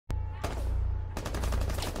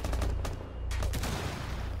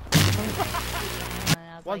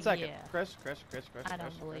was One like, second. yeah. Chris. I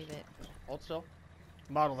don't believe it. Hold still.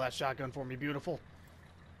 Model that shotgun for me, beautiful.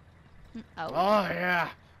 Oh. Oh yeah.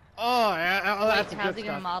 Oh yeah. Oh, that's how's good he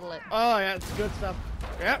gonna stuff. model it? Oh yeah, it's good stuff.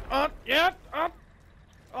 Yep. Up. Yep. Up.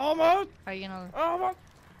 Almost. Are you gonna? Almost.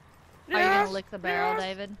 Yes. Are you gonna lick the barrel, yes,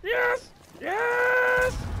 David? Yes.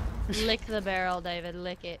 Yes. Lick the barrel, David.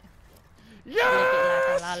 Lick it. Yes. Lick it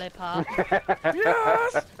like a lollipop.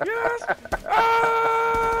 Yes. Yes.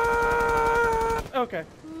 Ah! Okay.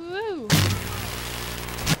 Woo!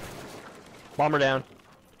 Bomber down.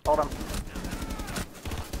 Hold on.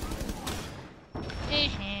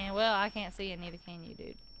 Well, I can't see it, neither can you,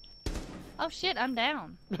 dude. Oh shit, I'm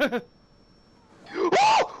down. I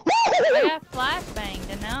got flashbanged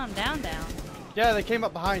and now I'm down. Yeah, they came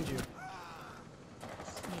up behind you.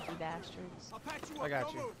 Sneaky bastards. I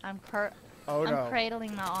got you. I'm no.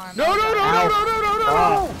 cradling my arm. No.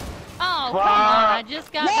 Oh, come on, I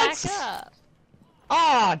just got back up.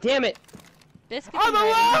 Ah, damn it. Biscuit's I'm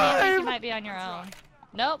ready. I think alive! you might be on your own.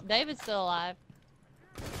 Nope, David's still alive.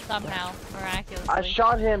 Somehow, miraculously. I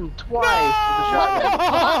shot him twice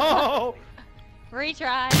No!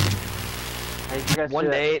 Retry. Hey, did you guys see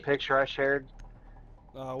that picture I shared?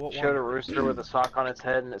 What Showed a one? rooster with a sock on its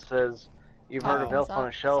head, and it says, "You've heard of elf on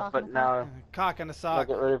a shelf, sock but on the now Cock and a I'll sock.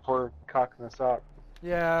 get ready for cock in the sock."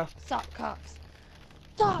 Yeah, Sock cocks.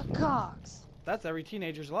 Sock cocks. that's every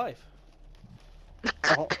teenager's life.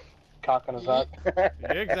 Cock in a sock.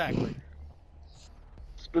 Exactly.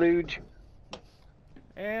 Splooge.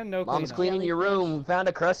 And no Mom's cleanup. cleaning your room. Found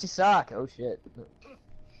a crusty sock. Oh shit.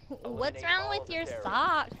 What's wrong with your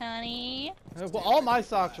sock, honey? Well, all my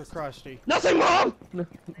socks are crusty. Nothing, Mom! Put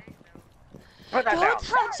that Don't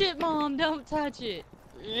touch it, Mom. Don't touch it.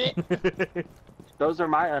 Those are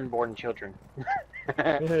my unborn children.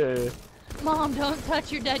 Mom, don't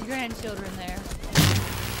touch your dead grandchildren there.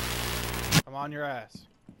 I'm on your ass.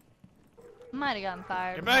 Might have gotten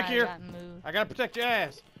fired. Get back might have here. gotten moved. I gotta protect your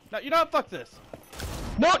ass. No, you know what? Fuck this.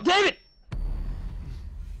 No, David!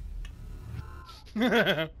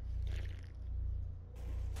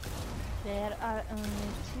 There are only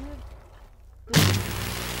two.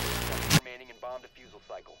 Remaining in bomb defusal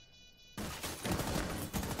cycle.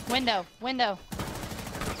 Window.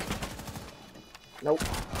 Nope.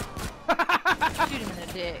 Shoot him in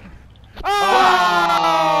the dick.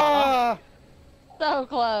 Ah! So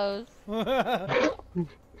close. That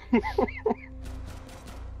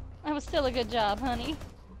was still a good job, honey.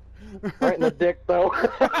 Right in the dick, though.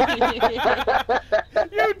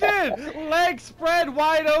 You did! Legs spread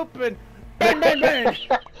wide open. Bang, bang, bang.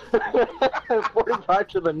 45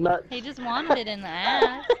 to the nut. He just wanted it in the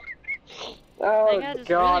ass. Oh guy just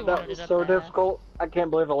god, really that wanted was it up so there. difficult. I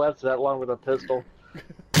can't believe I lasted that long with a pistol.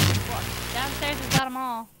 Downstairs has got them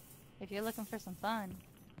all. If you're looking for some fun.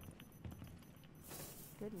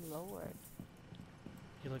 Good lord.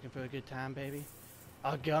 You looking for a good time, baby?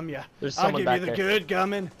 I'll gum ya. There's I'll someone give you back the there. good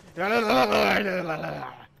gumming.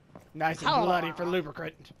 Nice and bloody for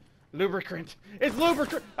lubricant. Lubricant. It's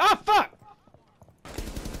lubricant. Ah, fuck!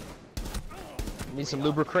 Need some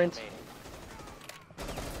lubricant?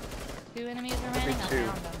 2 enemies remaining. I two.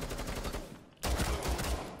 found them.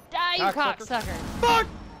 Die, you Cocksucker. cocksucker! Fuck!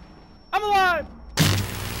 I'm alive!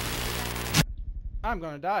 I'm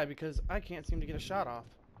gonna die because I can't seem to get a shot off.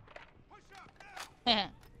 It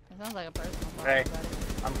sounds like a personal problem, Hey. buddy.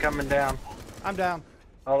 I'm coming down. I'm down.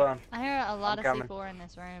 Hold on. I hear a lot I'm of coming. C4 in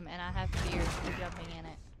this room, and I have fears for jumping in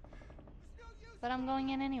it. But I'm going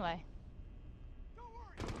in anyway.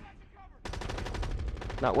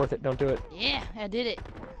 Not worth it. Don't do it. Yeah, I did it.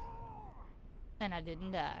 And I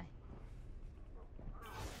didn't die.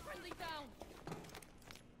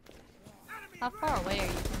 How far away are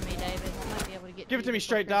you from me, David? I might be able to get Give it to me before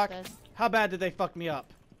straight, Chris Doc. does. How bad did they fuck me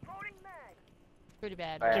up? Pretty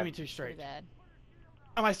bad. Bad. Give me two Pretty straight. bad.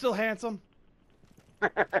 Am I still handsome?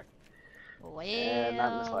 Well, not in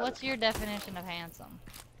the slightest. what's your definition of handsome?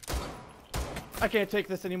 I can't take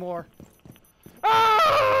this anymore.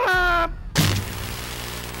 Ah!